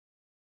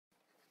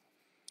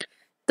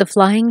The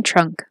Flying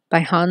Trunk by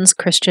Hans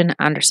Christian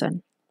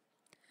Andersen.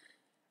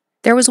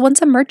 There was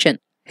once a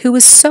merchant who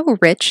was so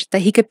rich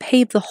that he could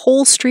pave the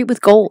whole street with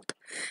gold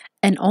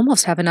and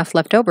almost have enough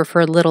left over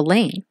for a little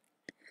lane.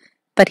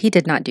 But he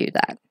did not do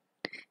that.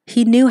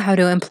 He knew how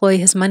to employ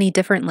his money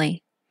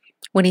differently.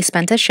 When he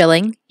spent a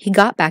shilling, he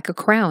got back a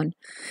crown.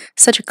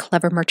 Such a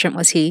clever merchant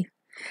was he,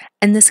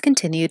 and this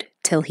continued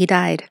till he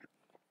died.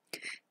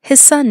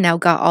 His son now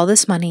got all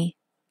this money,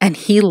 and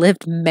he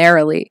lived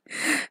merrily,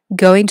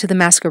 going to the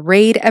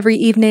masquerade every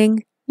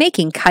evening,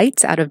 making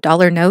kites out of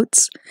dollar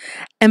notes,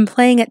 and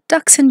playing at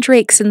ducks and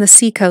drakes in the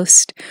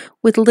seacoast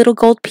with little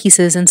gold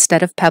pieces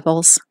instead of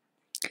pebbles.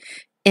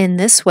 In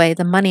this way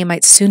the money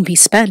might soon be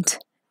spent,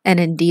 and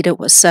indeed it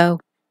was so.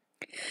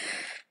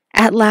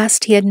 At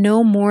last he had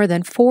no more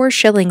than 4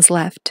 shillings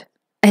left,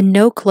 and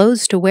no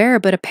clothes to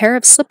wear but a pair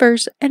of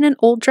slippers and an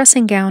old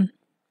dressing gown.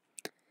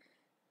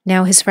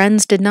 Now his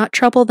friends did not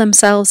trouble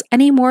themselves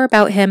any more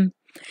about him,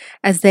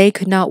 as they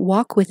could not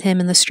walk with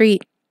him in the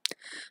street.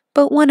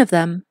 But one of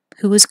them,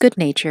 who was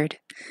good-natured,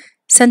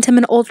 sent him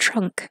an old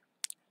trunk,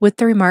 with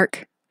the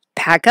remark,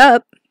 "Pack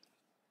up."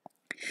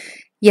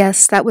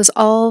 Yes, that was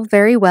all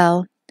very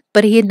well,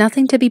 but he had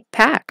nothing to be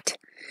packed.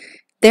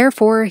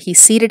 Therefore he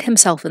seated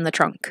himself in the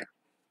trunk.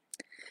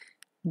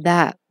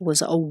 That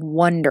was a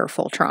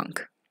wonderful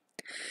trunk.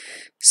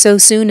 So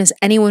soon as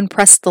anyone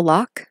pressed the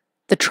lock,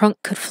 the trunk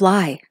could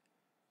fly.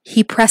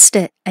 He pressed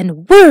it,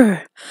 and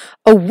whirr!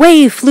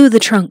 Away flew the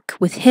trunk,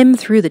 with him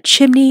through the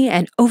chimney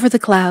and over the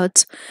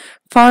clouds,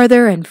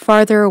 farther and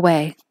farther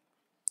away.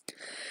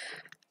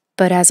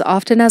 But as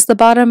often as the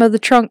bottom of the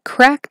trunk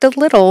cracked a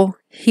little,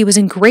 he was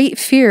in great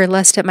fear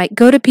lest it might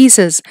go to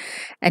pieces,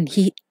 and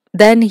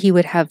then he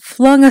would have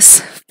flung a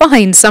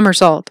fine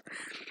somersault.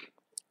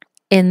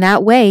 In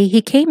that way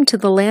he came to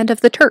the land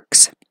of the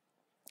Turks.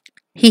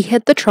 He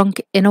hid the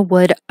trunk in a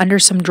wood under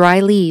some dry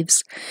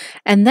leaves,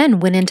 and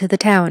then went into the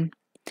town.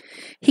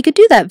 He could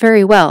do that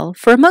very well,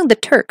 for among the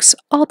Turks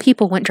all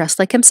people went dressed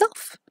like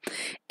himself,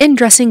 in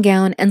dressing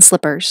gown and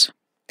slippers.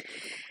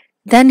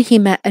 Then he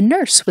met a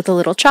nurse with a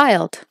little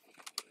child.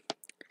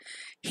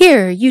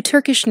 "Here, you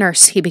Turkish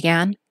nurse," he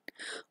began,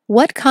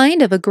 "what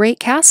kind of a great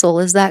castle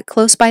is that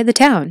close by the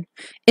town,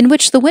 in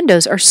which the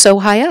windows are so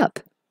high up?"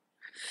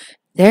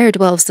 "There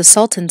dwells the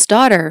Sultan's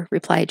daughter,"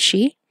 replied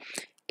she.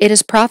 "It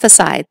is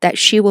prophesied that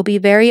she will be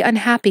very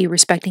unhappy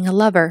respecting a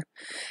lover,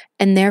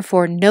 and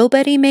therefore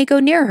nobody may go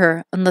near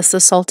her unless the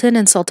Sultan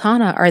and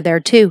Sultana are there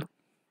too."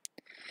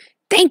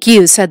 "Thank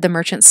you," said the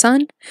merchant's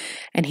son,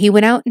 and he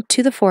went out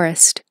into the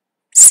forest,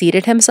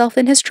 seated himself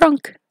in his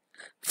trunk,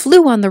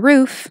 flew on the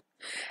roof,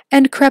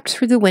 and crept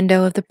through the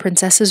window of the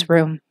princess's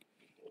room.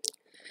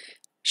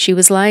 She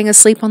was lying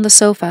asleep on the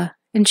sofa,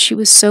 and she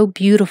was so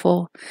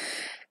beautiful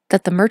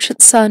that the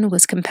merchant's son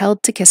was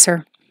compelled to kiss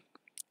her.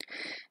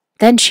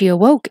 Then she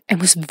awoke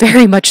and was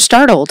very much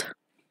startled.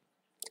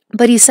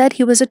 But he said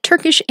he was a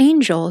Turkish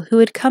angel who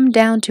had come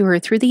down to her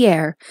through the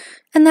air,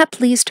 and that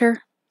pleased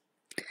her.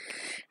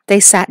 They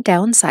sat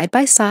down side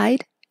by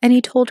side, and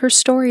he told her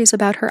stories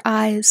about her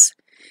eyes.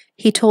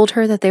 He told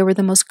her that they were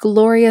the most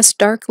glorious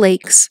dark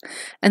lakes,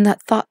 and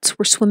that thoughts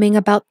were swimming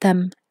about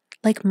them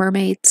like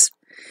mermaids.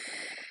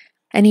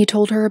 And he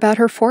told her about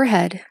her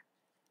forehead,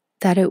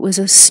 that it was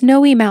a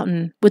snowy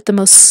mountain with the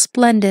most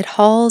splendid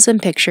halls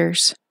and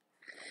pictures.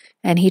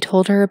 And he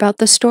told her about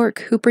the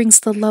stork who brings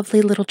the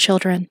lovely little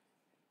children.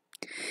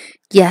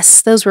 Yes,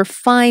 those were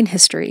fine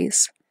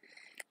histories.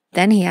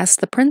 Then he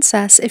asked the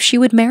princess if she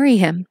would marry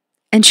him,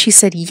 and she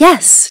said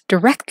yes,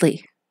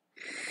 directly.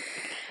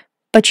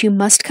 "But you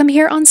must come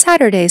here on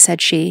Saturday,"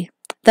 said she.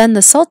 "Then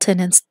the Sultan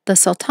and the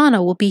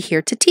Sultana will be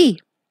here to tea.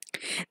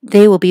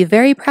 They will be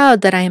very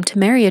proud that I am to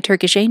marry a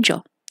Turkish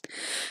angel.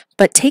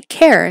 But take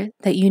care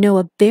that you know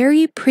a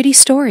very pretty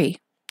story,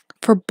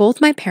 for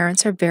both my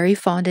parents are very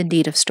fond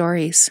indeed of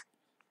stories.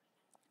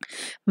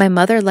 My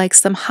mother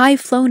likes them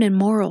high-flown and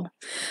moral,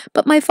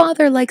 but my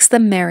father likes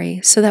them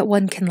merry, so that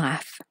one can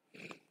laugh."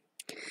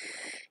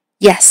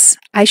 "Yes,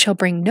 I shall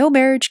bring no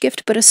marriage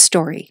gift but a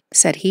story,"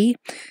 said he,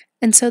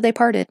 and so they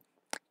parted.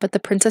 But the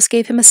princess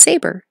gave him a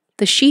saber,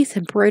 the sheath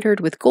embroidered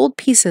with gold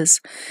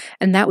pieces,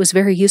 and that was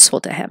very useful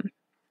to him.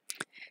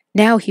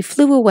 Now he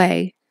flew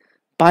away,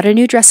 bought a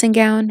new dressing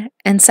gown,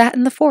 and sat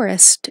in the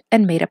forest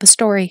and made up a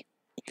story.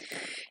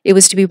 It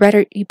was to be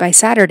read by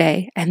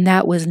Saturday, and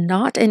that was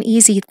not an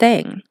easy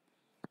thing.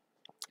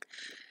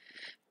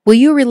 "Will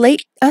you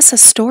relate us a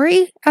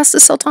story?" asked the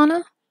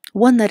Sultana.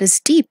 "One that is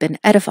deep and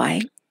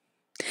edifying."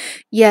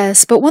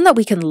 "Yes, but one that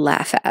we can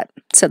laugh at,"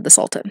 said the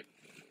Sultan.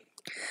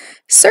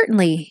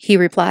 "Certainly," he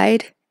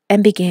replied,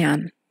 and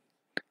began.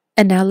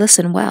 And now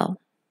listen well.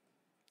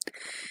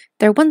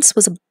 There once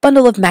was a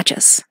bundle of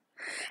matches,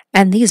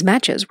 and these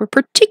matches were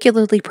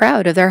particularly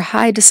proud of their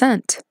high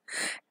descent.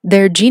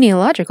 Their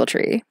genealogical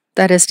tree,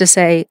 that is to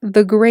say,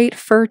 the great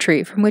fir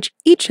tree from which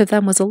each of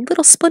them was a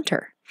little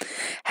splinter,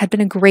 had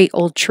been a great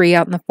old tree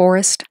out in the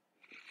forest.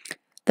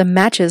 The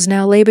matches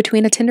now lay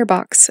between a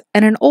tinderbox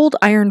and an old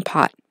iron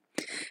pot,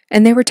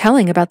 and they were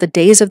telling about the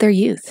days of their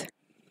youth.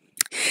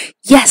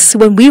 Yes,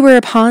 when we were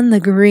upon the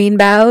green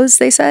boughs,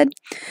 they said,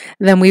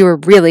 then we were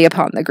really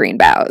upon the green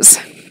boughs.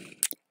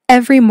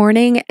 Every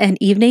morning and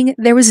evening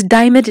there was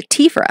diamond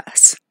tea for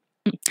us.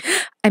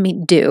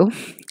 Dew.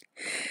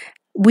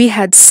 We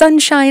had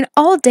sunshine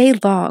all day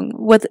long,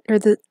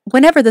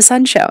 whenever the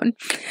sun shone,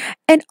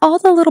 and all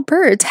the little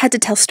birds had to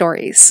tell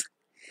stories.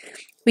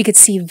 We could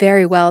see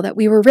very well that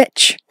we were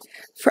rich,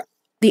 for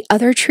the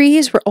other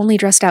trees were only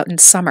dressed out in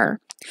summer,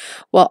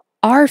 while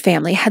our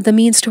family had the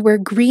means to wear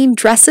green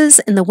dresses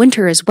in the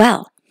winter as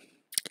well.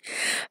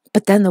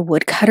 But then the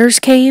woodcutters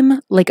came,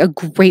 like a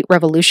great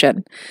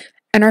revolution,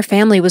 and our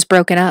family was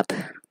broken up.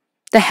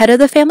 The head of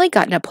the family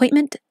got an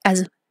appointment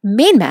as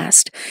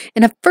mainmast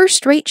in a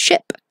first-rate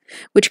ship,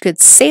 which could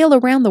sail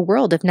around the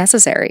world if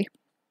necessary.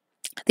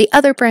 The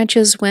other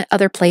branches went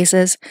other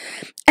places,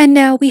 and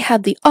now we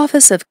have the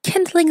office of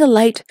kindling a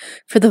light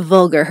for the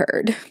vulgar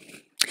herd.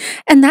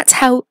 And that's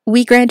how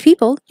we grand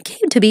people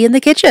came to be in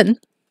the kitchen.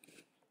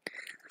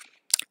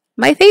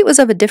 My fate was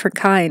of a different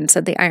kind,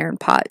 said the iron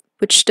pot,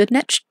 which stood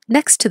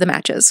next to the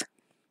matches.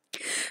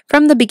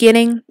 From the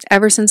beginning,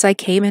 ever since I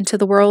came into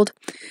the world,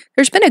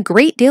 there's been a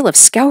great deal of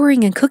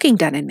scouring and cooking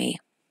done in me.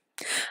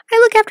 I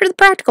look after the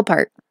practical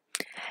part,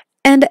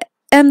 and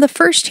am the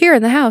first here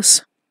in the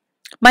house.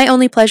 My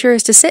only pleasure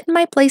is to sit in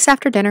my place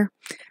after dinner,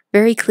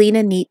 very clean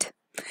and neat,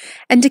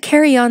 and to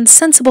carry on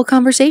sensible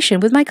conversation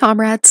with my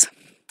comrades.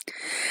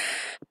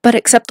 But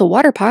except the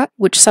water pot,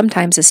 which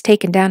sometimes is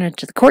taken down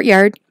into the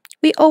courtyard,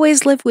 we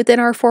always live within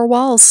our four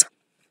walls.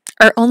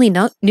 Our only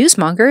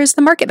newsmonger is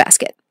the market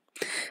basket,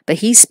 but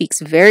he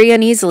speaks very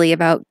uneasily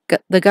about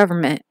the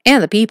government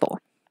and the people.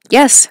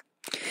 Yes,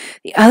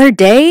 the other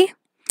day,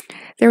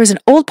 there was an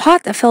old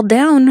pot that fell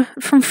down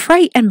from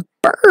fright and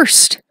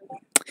burst.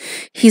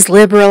 He's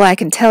liberal, I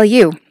can tell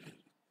you.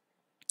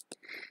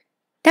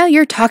 Now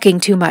you're talking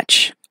too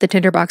much, the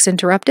tinderbox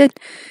interrupted,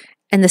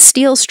 and the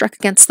steel struck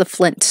against the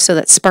flint so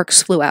that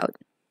sparks flew out.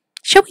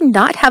 Shall we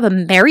not have a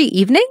merry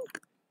evening?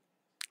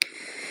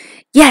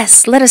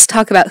 Yes, let us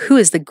talk about who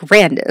is the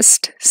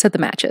grandest, said the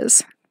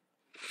matches.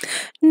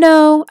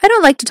 No, I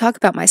don't like to talk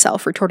about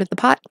myself, retorted the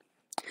pot.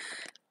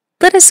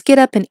 Let us get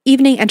up an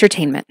evening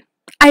entertainment.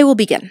 I will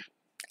begin.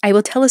 I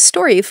will tell a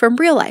story from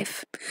real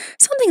life,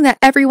 something that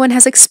everyone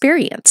has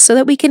experienced so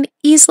that we can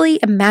easily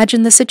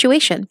imagine the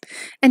situation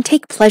and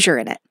take pleasure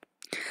in it.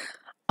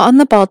 On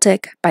the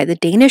Baltic, by the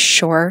Danish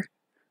shore.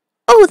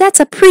 Oh, that's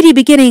a pretty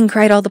beginning,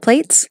 cried all the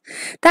plates.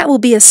 That will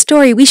be a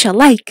story we shall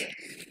like.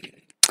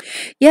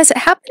 Yes, it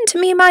happened to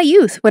me in my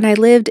youth when I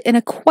lived in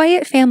a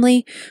quiet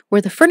family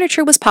where the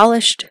furniture was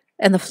polished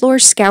and the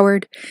floors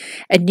scoured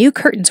and new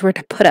curtains were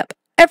to put up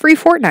every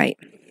fortnight.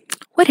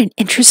 What an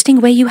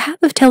interesting way you have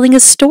of telling a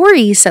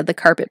story, said the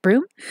carpet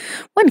broom.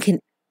 One can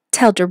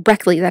tell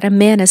directly that a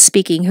man is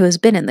speaking who has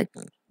been in the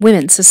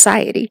women's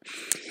society.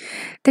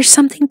 There's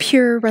something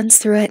pure runs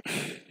through it.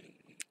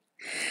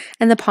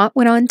 And the pot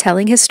went on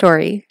telling his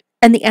story,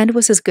 and the end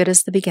was as good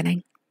as the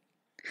beginning.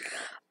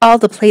 All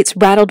the plates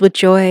rattled with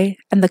joy,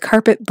 and the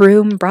carpet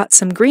broom brought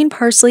some green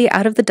parsley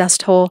out of the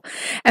dust hole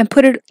and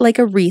put it like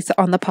a wreath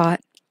on the pot,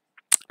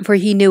 for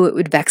he knew it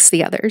would vex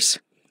the others.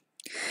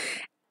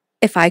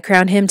 If I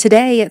crown him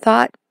today, it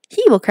thought,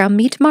 he will crown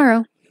me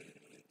tomorrow.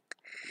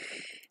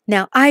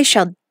 Now I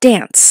shall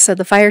dance, said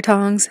the fire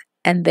tongs,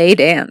 and they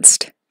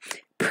danced.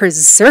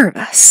 Preserve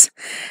us!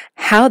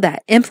 How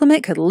that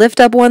implement could lift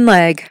up one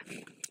leg!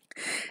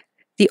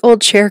 The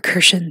old chair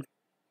cushion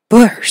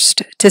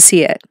burst to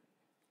see it.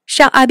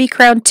 Shall I be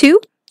crowned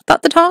too?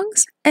 Thought the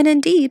tongs, and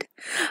indeed,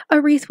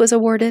 a wreath was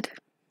awarded.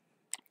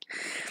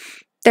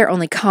 They're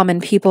only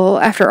common people,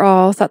 after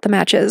all, thought the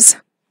matches.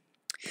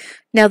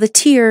 Now the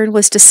tea urn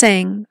was to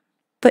sing,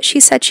 but she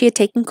said she had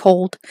taken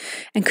cold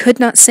and could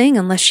not sing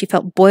unless she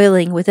felt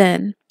boiling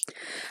within.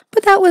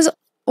 But that was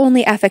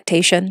only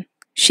affectation.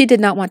 She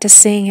did not want to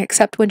sing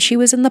except when she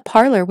was in the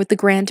parlor with the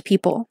grand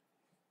people.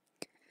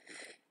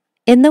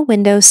 In the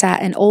window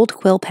sat an old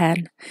quill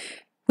pen,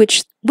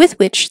 with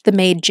which the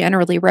maid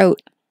generally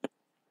wrote.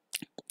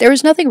 There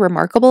was nothing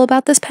remarkable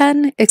about this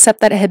pen, except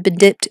that it had been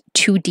dipped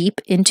too deep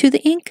into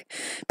the ink,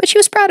 but she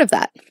was proud of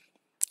that.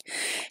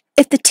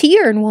 If the tea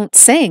urn won't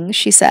sing,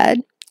 she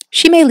said,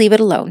 she may leave it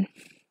alone.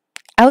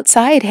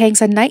 Outside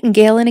hangs a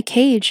nightingale in a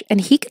cage,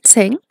 and he can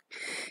sing.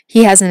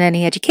 He hasn't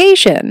any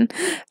education,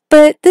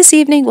 but this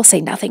evening we'll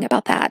say nothing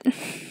about that.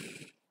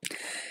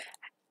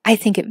 I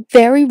think it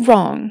very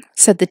wrong,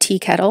 said the tea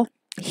kettle.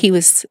 He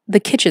was the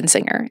kitchen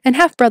singer, and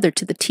half-brother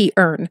to the tea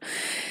urn,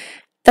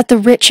 that the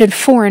rich and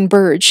foreign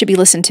birds should be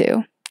listened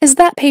to. Is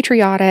that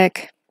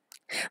patriotic?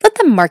 Let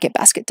the market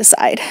basket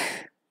decide.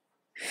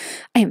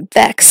 I am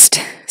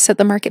vexed, said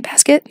the market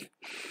basket.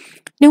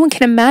 No one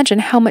can imagine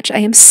how much I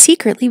am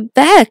secretly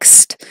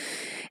vexed.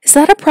 Is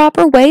that a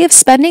proper way of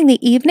spending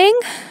the evening?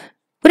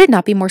 Would it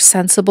not be more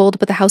sensible to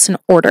put the house in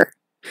order?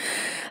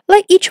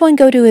 Let each one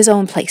go to his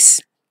own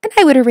place, and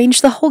I would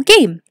arrange the whole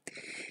game.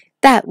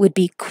 That would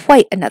be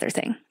quite another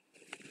thing.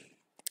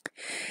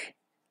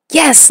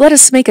 Yes, let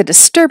us make a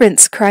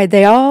disturbance, cried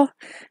they all.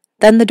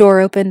 Then the door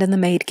opened and the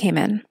maid came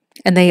in,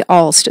 and they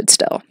all stood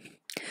still.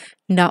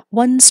 Not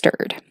one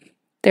stirred.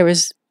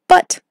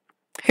 But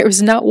there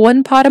was not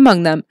one pot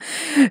among them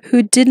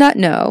who did not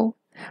know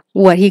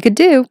what he could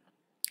do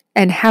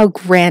and how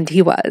grand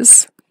he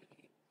was.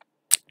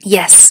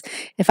 Yes,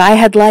 if I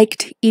had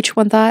liked, each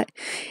one thought,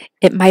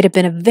 it might have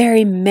been a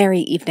very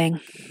merry evening.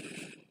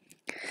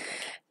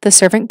 The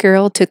servant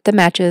girl took the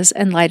matches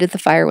and lighted the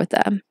fire with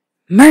them.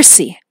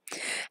 Mercy!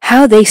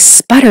 How they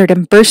sputtered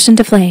and burst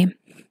into flame.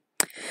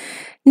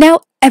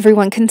 Now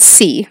everyone can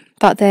see,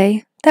 thought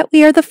they, that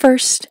we are the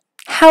first.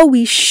 How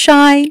we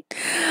shine!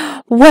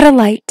 What a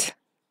light!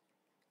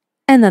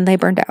 And then they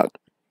burned out.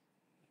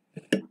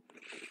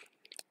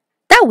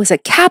 That was a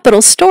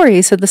capital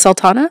story, said the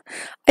Sultana.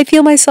 I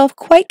feel myself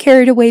quite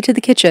carried away to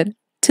the kitchen,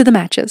 to the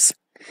matches.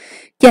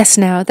 Yes,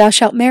 now, thou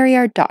shalt marry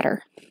our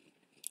daughter.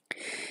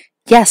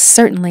 Yes,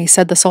 certainly,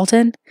 said the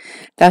Sultan.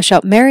 Thou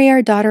shalt marry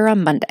our daughter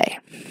on Monday.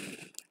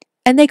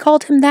 And they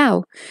called him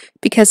thou,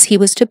 because he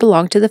was to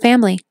belong to the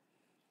family.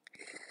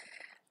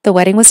 The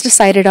wedding was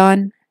decided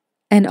on,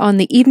 and on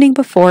the evening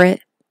before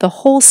it, the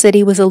whole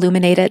city was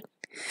illuminated.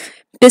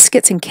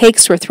 Biscuits and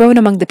cakes were thrown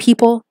among the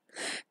people.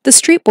 The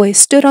street boys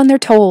stood on their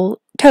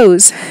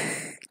toes,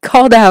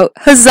 called out,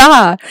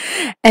 Huzzah!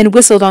 And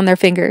whistled on their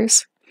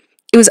fingers.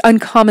 It was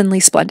uncommonly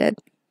splendid.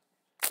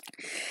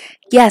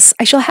 Yes,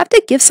 I shall have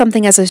to give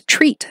something as a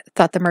treat,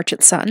 thought the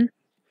merchant's son.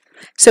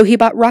 So he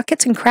bought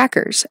rockets and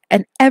crackers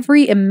and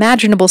every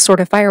imaginable sort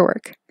of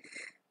firework,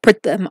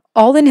 put them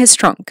all in his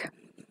trunk,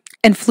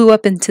 and flew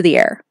up into the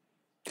air.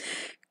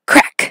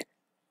 Crack!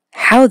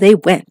 How they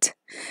went,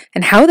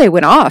 and how they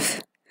went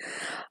off!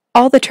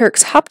 All the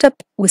Turks hopped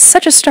up with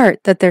such a start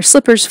that their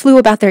slippers flew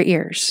about their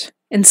ears,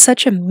 in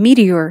such a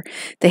meteor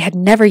they had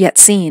never yet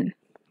seen.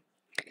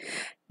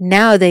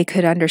 Now they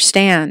could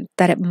understand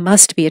that it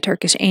must be a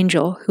Turkish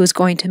angel who was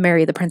going to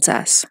marry the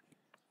princess.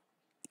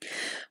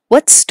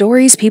 What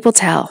stories people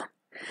tell!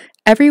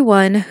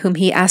 Everyone whom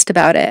he asked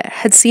about it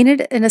had seen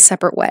it in a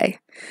separate way,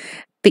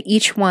 but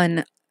each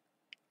one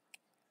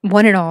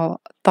and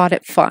all, thought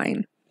it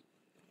fine.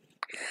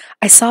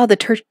 I saw the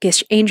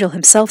Turkish angel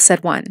himself,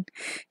 said one.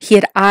 He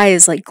had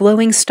eyes like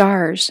glowing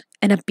stars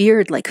and a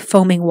beard like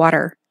foaming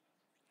water.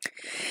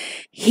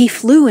 He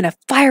flew in a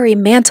fiery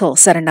mantle,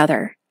 said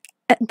another.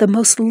 And the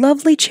most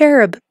lovely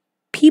cherub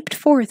peeped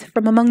forth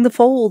from among the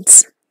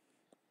folds.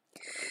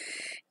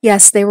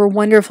 Yes, they were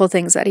wonderful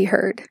things that he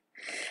heard,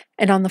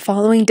 and on the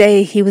following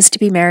day he was to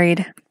be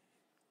married.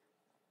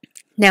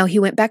 Now he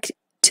went back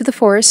to the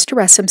forest to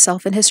rest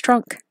himself in his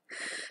trunk.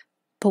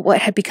 But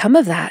what had become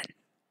of that?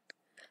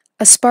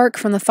 A spark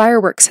from the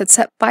fireworks had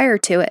set fire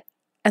to it,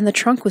 and the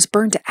trunk was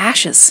burned to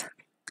ashes.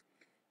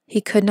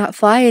 He could not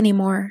fly any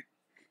more,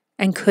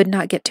 and could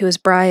not get to his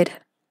bride.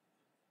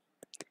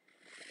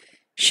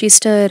 She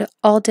stood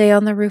all day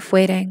on the roof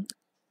waiting,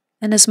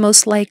 and is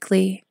most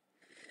likely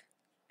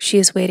she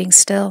is waiting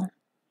still.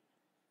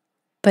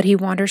 But he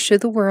wanders through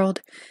the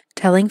world,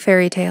 telling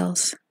fairy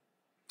tales.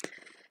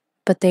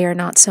 But they are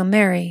not so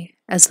merry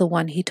as the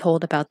one he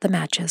told about the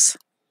matches.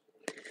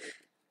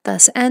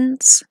 Thus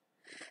ends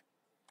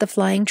The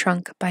Flying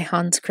Trunk by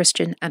Hans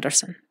Christian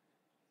Andersen.